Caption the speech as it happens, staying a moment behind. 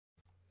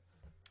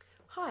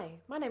Hi,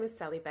 my name is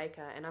Sally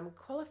Baker and I'm a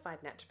qualified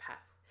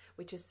naturopath,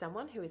 which is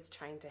someone who is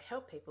trained to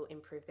help people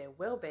improve their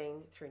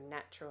well-being through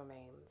natural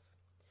means.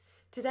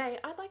 Today,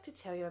 I'd like to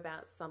tell you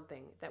about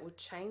something that will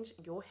change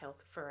your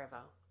health forever,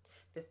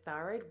 the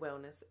Thyroid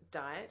Wellness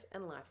Diet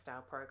and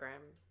Lifestyle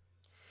Program.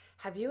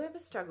 Have you ever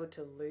struggled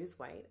to lose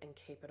weight and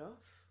keep it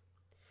off?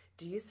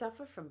 Do you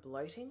suffer from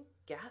bloating,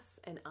 gas,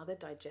 and other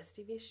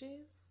digestive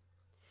issues?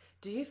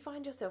 Do you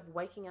find yourself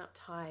waking up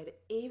tired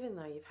even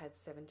though you've had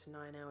 7 to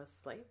 9 hours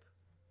sleep?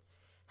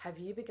 Have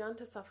you begun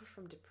to suffer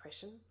from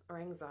depression or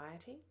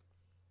anxiety?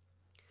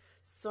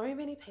 So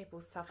many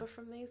people suffer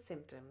from these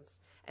symptoms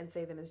and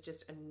see them as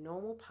just a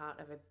normal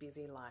part of a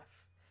busy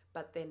life,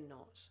 but they're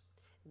not.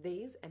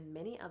 These and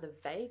many other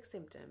vague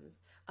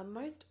symptoms are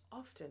most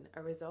often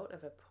a result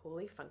of a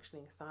poorly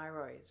functioning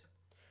thyroid.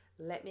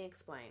 Let me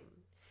explain.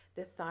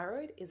 The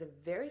thyroid is a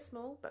very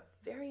small but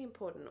very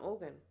important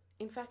organ.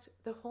 In fact,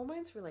 the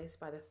hormones released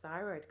by the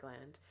thyroid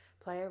gland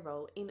play a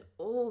role in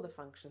all the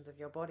functions of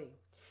your body.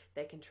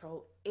 They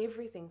control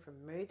everything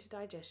from mood to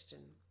digestion.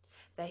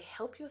 They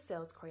help your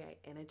cells create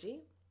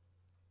energy.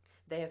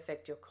 They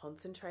affect your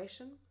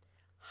concentration,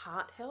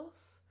 heart health,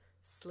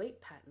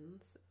 sleep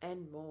patterns,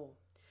 and more.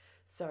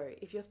 So,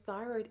 if your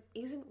thyroid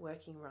isn't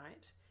working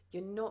right,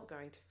 you're not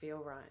going to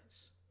feel right.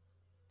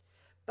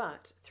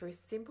 But through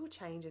simple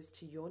changes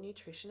to your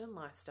nutrition and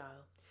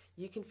lifestyle,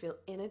 you can feel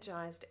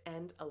energized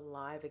and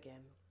alive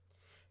again.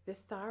 The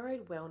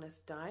Thyroid Wellness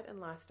Diet and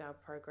Lifestyle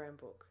Program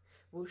book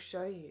will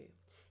show you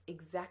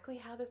exactly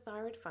how the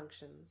thyroid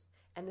functions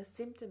and the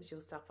symptoms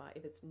you'll suffer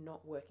if it's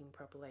not working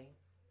properly,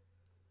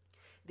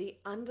 the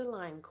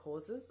underlying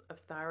causes of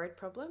thyroid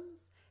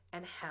problems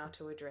and how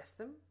to address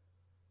them,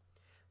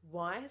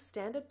 why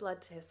standard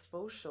blood tests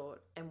fall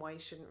short and why you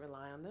shouldn't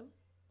rely on them,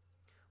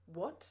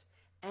 what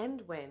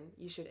and when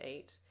you should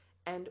eat,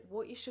 and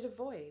what you should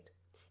avoid,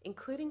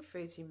 including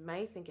foods you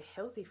may think are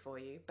healthy for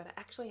you but are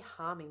actually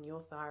harming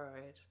your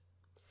thyroid.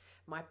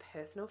 My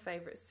personal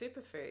favourite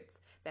superfoods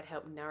that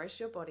help nourish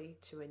your body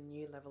to a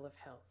new level of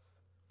health.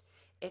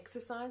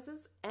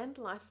 Exercises and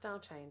lifestyle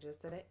changes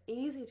that are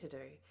easy to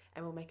do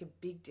and will make a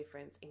big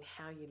difference in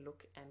how you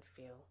look and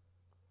feel.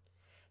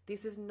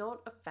 This is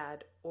not a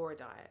fad or a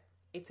diet.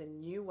 It's a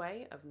new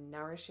way of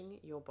nourishing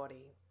your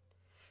body.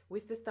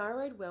 With the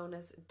Thyroid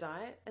Wellness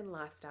Diet and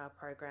Lifestyle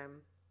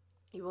Program,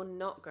 you will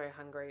not go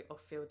hungry or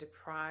feel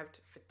deprived,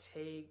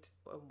 fatigued,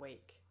 or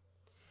weak.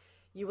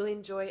 You will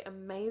enjoy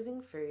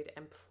amazing food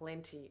and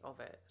plenty of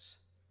it.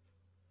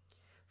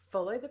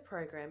 Follow the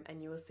program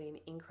and you will see an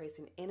increase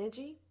in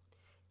energy,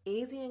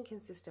 easy and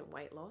consistent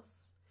weight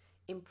loss,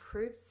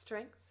 improved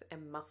strength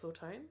and muscle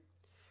tone,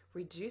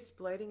 reduced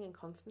bloating and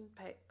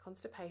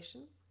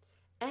constipation,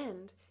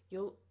 and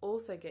you'll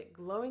also get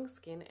glowing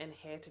skin and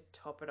hair to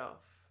top it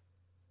off.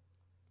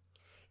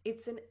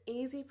 It's an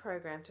easy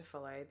program to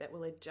follow that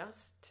will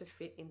adjust to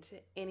fit into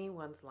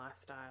anyone's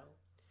lifestyle.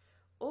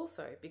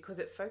 Also, because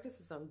it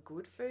focuses on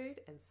good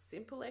food and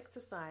simple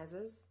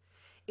exercises,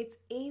 it's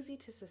easy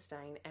to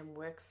sustain and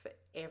works for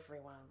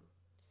everyone.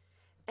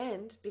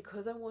 And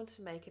because I want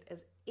to make it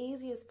as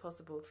easy as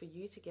possible for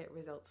you to get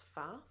results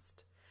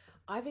fast,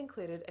 I've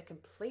included a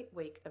complete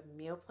week of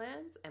meal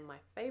plans and my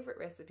favourite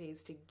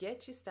recipes to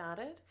get you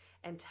started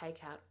and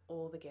take out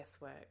all the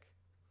guesswork.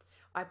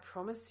 I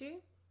promise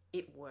you,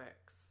 it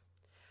works.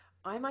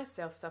 I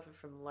myself suffered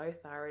from low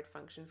thyroid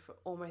function for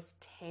almost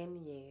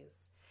 10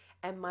 years,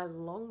 and my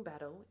long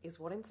battle is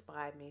what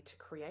inspired me to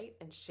create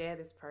and share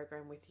this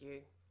program with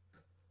you.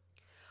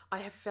 I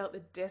have felt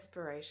the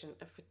desperation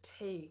of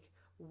fatigue,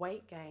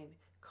 weight gain,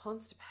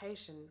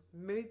 constipation,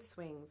 mood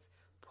swings,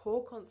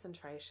 poor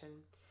concentration,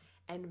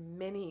 and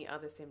many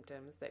other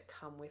symptoms that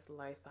come with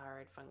low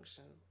thyroid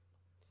function.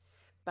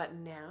 But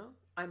now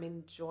I'm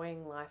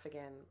enjoying life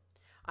again.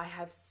 I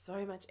have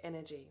so much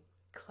energy,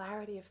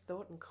 clarity of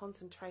thought and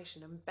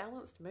concentration, and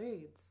balanced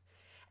moods.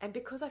 And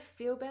because I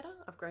feel better,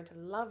 I've grown to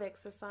love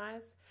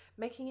exercise,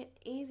 making it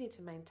easy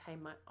to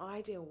maintain my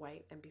ideal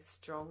weight and be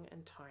strong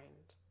and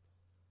toned.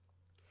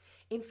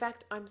 In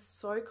fact, I'm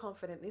so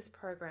confident this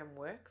program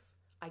works,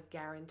 I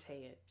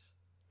guarantee it.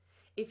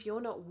 If you're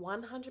not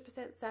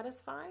 100%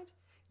 satisfied,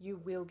 you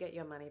will get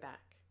your money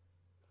back.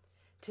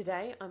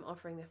 Today, I'm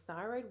offering the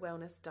Thyroid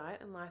Wellness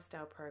Diet and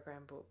Lifestyle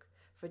Program book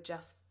for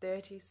just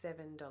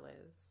 $37.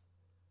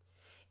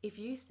 If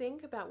you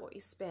think about what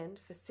you spend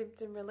for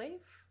symptom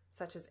relief,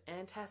 such as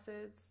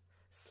antacids,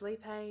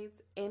 sleep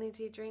aids,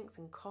 energy drinks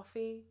and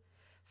coffee,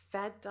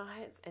 fad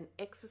diets and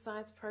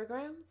exercise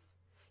programs,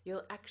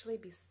 you'll actually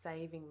be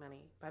saving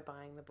money by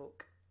buying the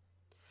book.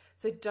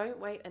 So don't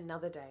wait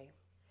another day.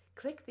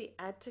 Click the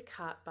Add to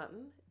Cart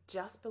button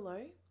just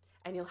below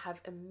and you'll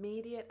have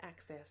immediate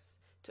access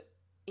to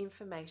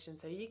information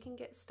so you can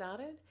get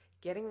started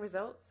getting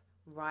results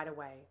right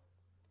away.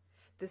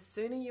 The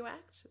sooner you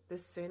act, the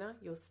sooner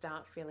you'll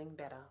start feeling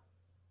better.